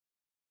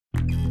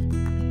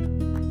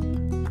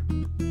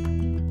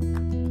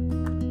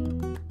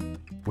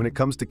When it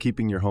comes to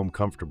keeping your home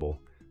comfortable,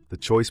 the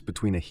choice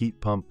between a heat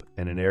pump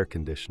and an air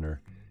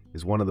conditioner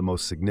is one of the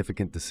most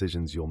significant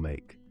decisions you'll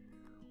make.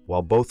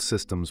 While both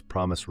systems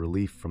promise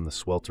relief from the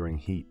sweltering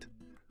heat,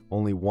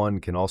 only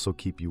one can also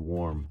keep you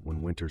warm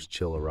when winter's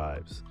chill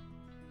arrives.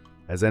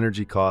 As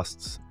energy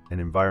costs and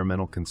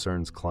environmental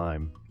concerns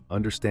climb,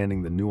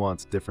 understanding the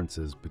nuanced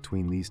differences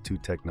between these two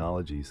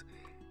technologies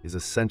is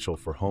essential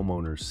for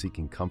homeowners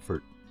seeking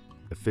comfort,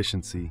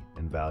 efficiency,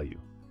 and value.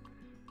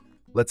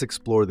 Let's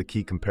explore the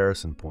key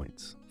comparison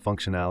points: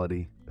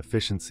 functionality,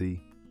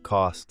 efficiency,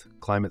 cost,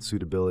 climate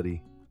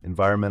suitability,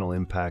 environmental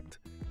impact,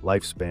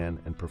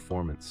 lifespan, and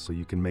performance, so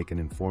you can make an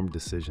informed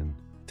decision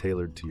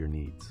tailored to your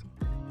needs.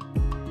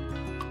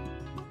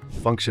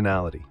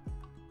 Functionality.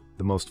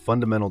 The most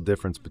fundamental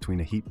difference between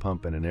a heat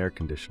pump and an air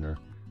conditioner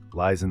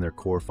lies in their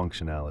core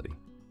functionality.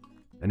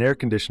 An air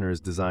conditioner is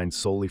designed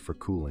solely for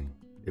cooling.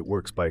 It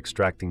works by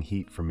extracting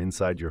heat from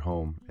inside your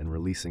home and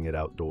releasing it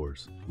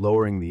outdoors,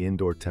 lowering the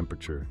indoor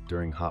temperature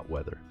during hot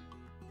weather.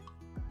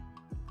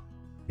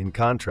 In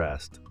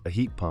contrast, a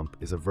heat pump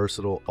is a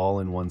versatile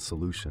all-in-one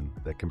solution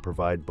that can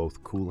provide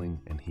both cooling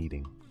and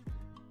heating.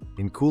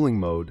 In cooling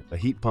mode, a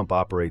heat pump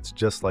operates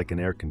just like an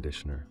air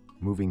conditioner,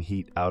 moving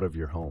heat out of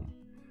your home.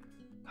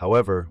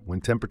 However, when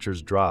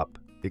temperatures drop,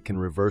 it can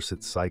reverse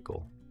its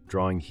cycle,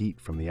 drawing heat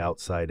from the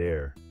outside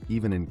air,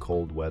 even in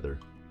cold weather,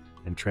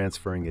 and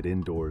transferring it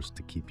indoors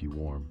to keep you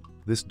warm.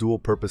 This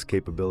dual-purpose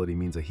capability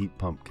means a heat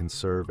pump can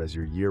serve as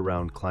your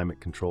year-round climate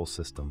control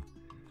system,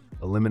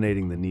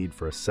 eliminating the need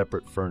for a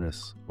separate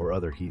furnace or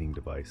other heating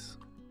device.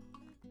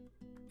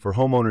 For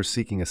homeowners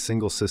seeking a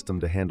single system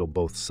to handle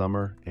both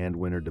summer and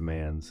winter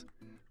demands,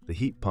 the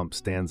heat pump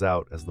stands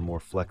out as the more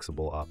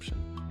flexible option.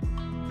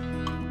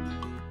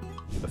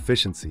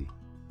 Efficiency.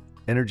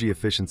 Energy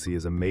efficiency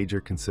is a major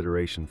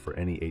consideration for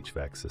any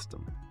HVAC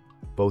system.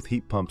 Both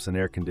heat pumps and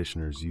air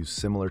conditioners use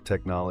similar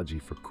technology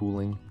for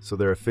cooling, so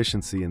their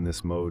efficiency in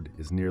this mode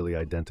is nearly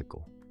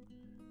identical.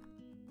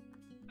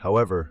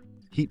 However,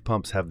 heat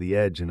pumps have the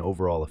edge in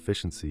overall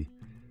efficiency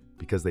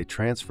because they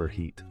transfer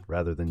heat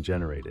rather than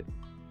generate it.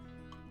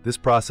 This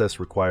process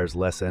requires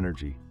less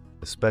energy,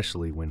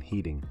 especially when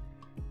heating,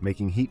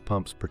 making heat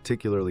pumps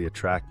particularly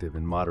attractive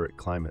in moderate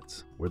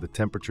climates where the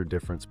temperature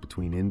difference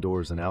between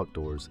indoors and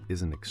outdoors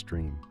isn't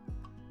extreme.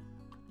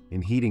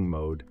 In heating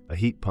mode, a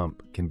heat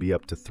pump can be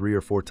up to 3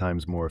 or 4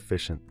 times more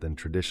efficient than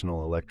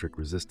traditional electric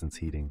resistance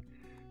heating,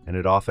 and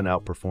it often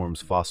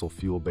outperforms fossil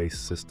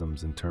fuel-based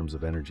systems in terms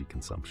of energy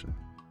consumption.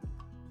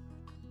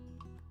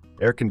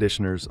 Air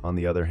conditioners, on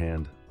the other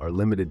hand, are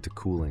limited to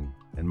cooling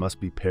and must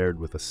be paired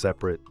with a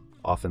separate,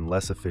 often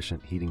less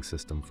efficient heating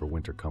system for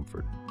winter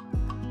comfort.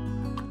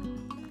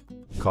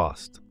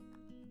 Cost.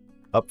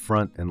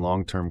 Upfront and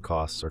long-term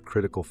costs are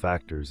critical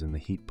factors in the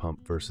heat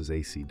pump versus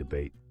AC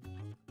debate.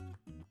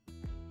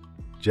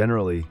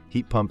 Generally,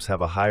 heat pumps have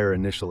a higher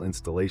initial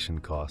installation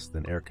cost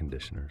than air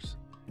conditioners.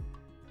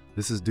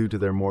 This is due to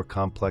their more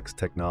complex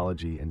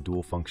technology and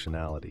dual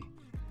functionality.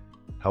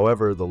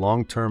 However, the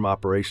long-term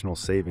operational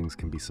savings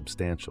can be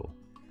substantial.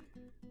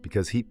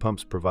 Because heat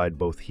pumps provide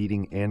both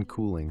heating and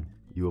cooling,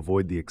 you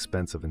avoid the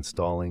expense of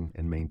installing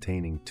and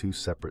maintaining 2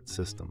 separate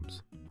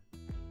systems.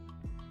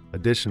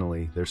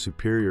 Additionally, their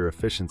superior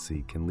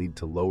efficiency can lead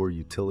to lower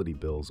utility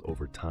bills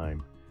over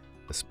time,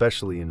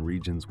 especially in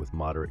regions with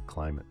moderate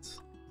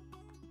climates.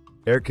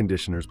 Air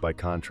conditioners, by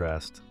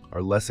contrast,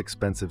 are less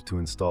expensive to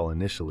install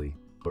initially,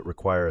 but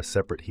require a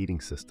separate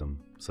heating system,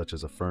 such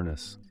as a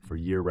furnace, for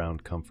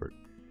year-round comfort.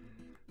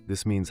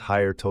 This means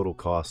higher total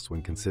costs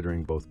when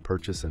considering both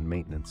purchase and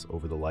maintenance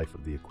over the life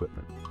of the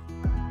equipment.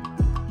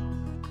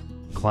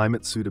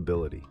 Climate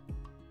suitability.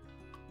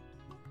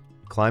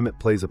 Climate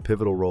plays a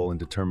pivotal role in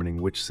determining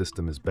which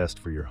system is best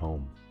for your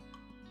home.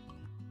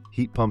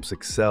 Heat pumps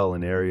excel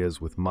in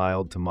areas with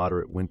mild to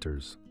moderate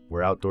winters,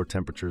 where outdoor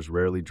temperatures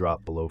rarely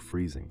drop below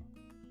freezing.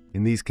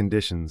 In these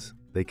conditions,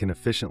 they can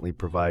efficiently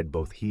provide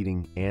both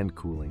heating and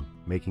cooling,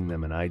 making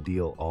them an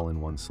ideal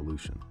all-in-one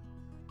solution.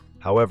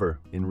 However,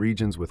 in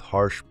regions with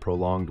harsh,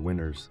 prolonged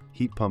winters,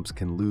 heat pumps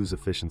can lose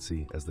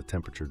efficiency as the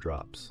temperature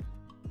drops.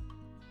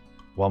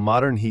 While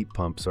modern heat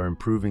pumps are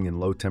improving in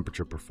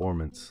low-temperature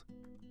performance,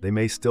 they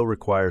may still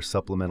require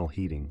supplemental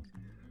heating,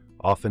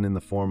 often in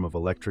the form of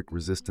electric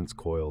resistance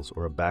coils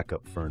or a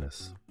backup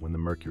furnace when the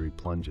mercury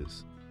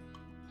plunges.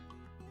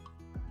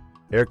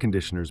 Air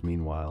conditioners,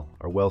 meanwhile,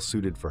 are well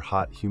suited for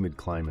hot, humid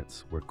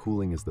climates where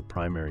cooling is the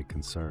primary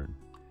concern.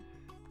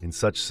 In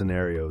such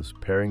scenarios,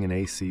 pairing an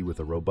AC with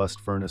a robust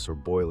furnace or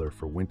boiler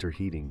for winter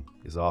heating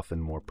is often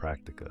more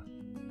practical.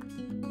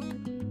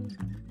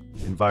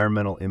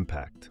 Environmental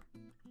impact.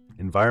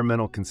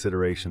 Environmental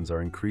considerations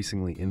are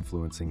increasingly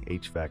influencing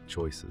HVAC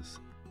choices.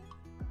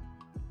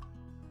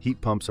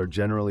 Heat pumps are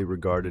generally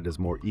regarded as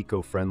more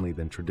eco-friendly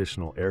than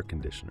traditional air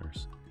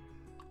conditioners.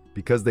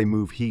 Because they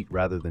move heat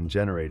rather than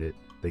generate it,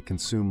 they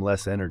consume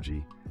less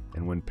energy,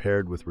 and when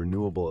paired with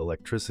renewable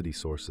electricity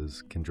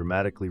sources, can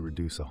dramatically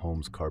reduce a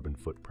home's carbon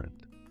footprint.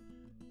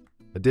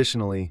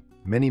 Additionally,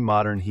 Many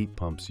modern heat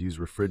pumps use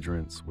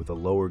refrigerants with a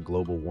lower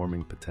global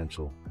warming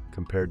potential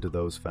compared to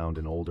those found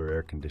in older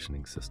air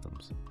conditioning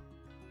systems.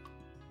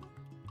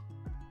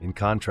 In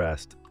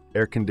contrast,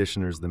 air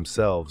conditioners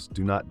themselves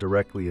do not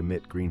directly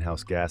emit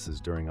greenhouse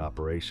gases during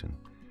operation,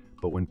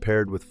 but when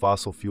paired with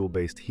fossil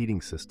fuel-based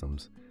heating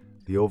systems,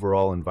 the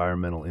overall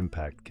environmental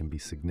impact can be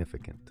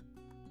significant.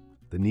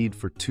 The need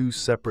for two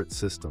separate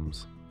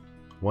systems,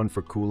 one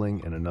for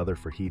cooling and another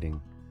for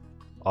heating,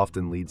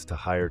 often leads to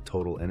higher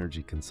total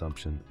energy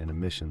consumption and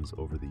emissions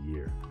over the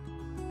year.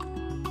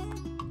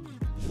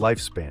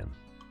 Lifespan.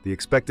 The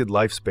expected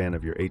lifespan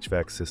of your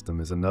HVAC system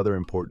is another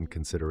important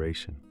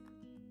consideration.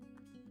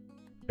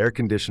 Air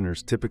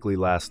conditioners typically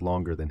last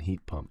longer than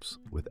heat pumps,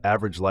 with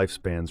average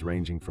lifespans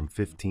ranging from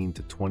 15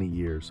 to 20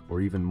 years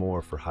or even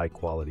more for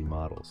high-quality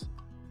models.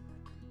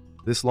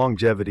 This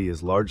longevity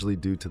is largely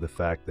due to the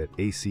fact that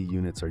AC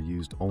units are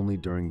used only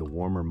during the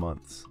warmer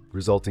months,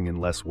 resulting in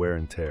less wear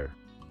and tear.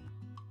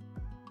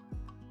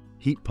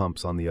 Heat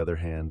pumps, on the other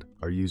hand,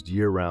 are used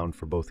year-round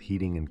for both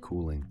heating and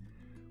cooling,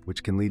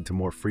 which can lead to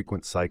more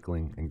frequent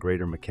cycling and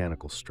greater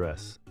mechanical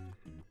stress.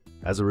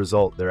 As a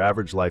result, their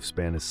average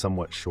lifespan is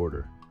somewhat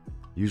shorter,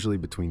 usually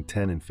between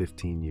 10 and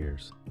 15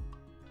 years.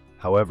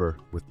 However,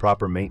 with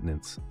proper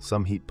maintenance,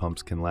 some heat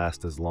pumps can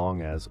last as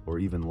long as or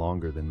even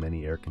longer than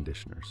many air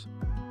conditioners.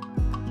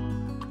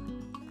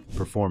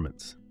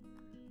 Performance.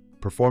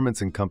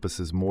 Performance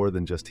encompasses more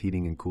than just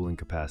heating and cooling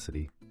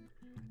capacity.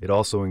 It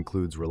also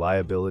includes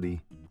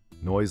reliability,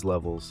 noise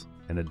levels,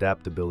 and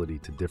adaptability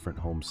to different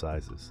home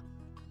sizes.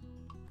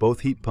 Both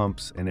heat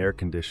pumps and air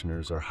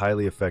conditioners are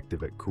highly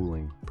effective at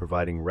cooling,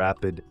 providing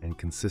rapid and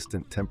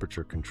consistent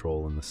temperature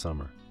control in the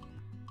summer.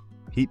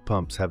 Heat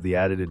pumps have the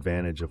added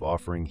advantage of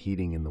offering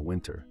heating in the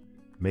winter,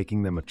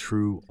 making them a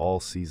true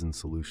all-season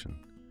solution.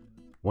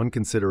 One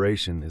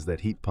consideration is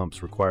that heat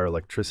pumps require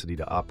electricity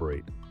to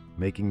operate,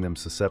 making them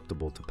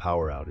susceptible to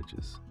power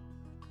outages.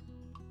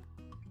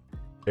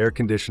 Air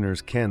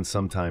conditioners can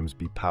sometimes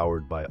be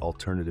powered by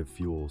alternative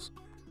fuels,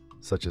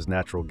 such as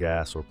natural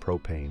gas or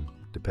propane,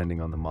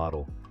 depending on the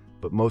model,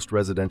 but most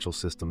residential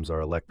systems are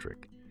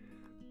electric.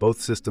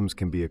 Both systems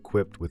can be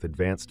equipped with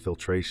advanced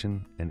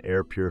filtration and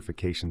air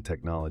purification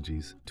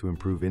technologies to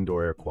improve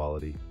indoor air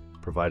quality,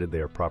 provided they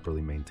are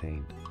properly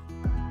maintained.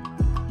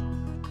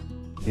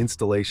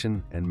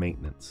 Installation and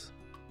maintenance.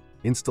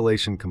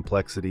 Installation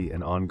complexity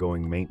and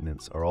ongoing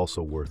maintenance are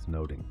also worth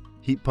noting.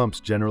 Heat pumps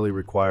generally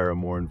require a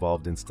more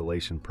involved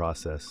installation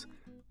process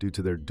due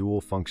to their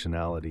dual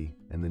functionality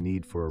and the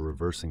need for a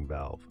reversing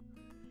valve.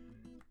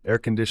 Air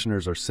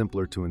conditioners are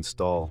simpler to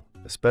install,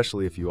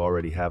 especially if you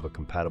already have a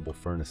compatible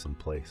furnace in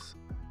place.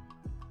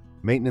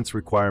 Maintenance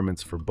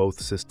requirements for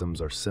both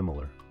systems are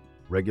similar.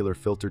 Regular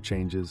filter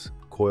changes,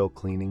 coil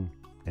cleaning,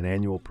 and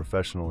annual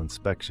professional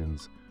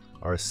inspections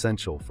are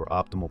essential for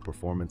optimal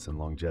performance and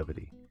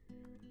longevity.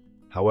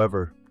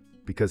 However,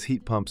 because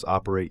heat pumps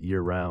operate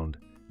year-round,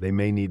 they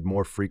may need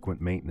more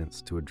frequent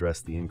maintenance to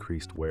address the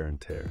increased wear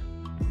and tear.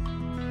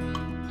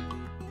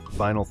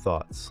 Final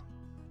thoughts.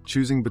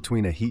 Choosing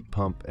between a heat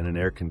pump and an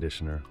air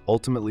conditioner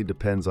ultimately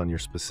depends on your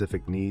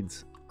specific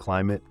needs,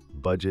 climate,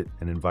 budget,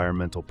 and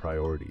environmental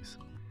priorities.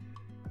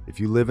 If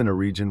you live in a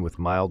region with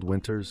mild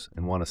winters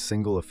and want a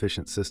single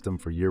efficient system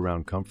for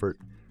year-round comfort,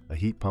 a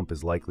heat pump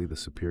is likely the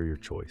superior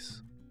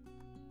choice.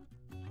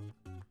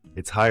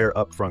 Its higher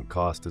upfront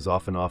cost is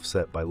often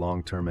offset by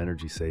long-term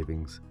energy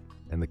savings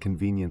and the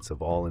convenience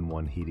of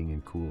all-in-one heating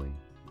and cooling.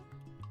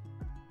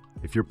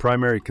 If your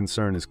primary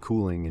concern is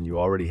cooling and you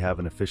already have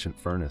an efficient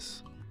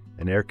furnace,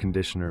 an air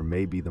conditioner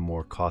may be the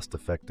more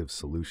cost-effective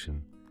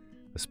solution,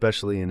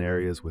 especially in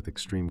areas with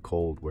extreme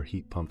cold where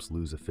heat pumps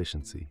lose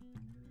efficiency.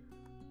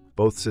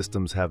 Both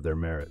systems have their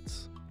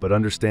merits, but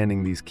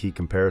understanding these key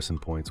comparison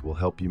points will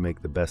help you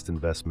make the best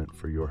investment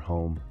for your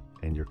home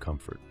and your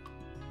comfort.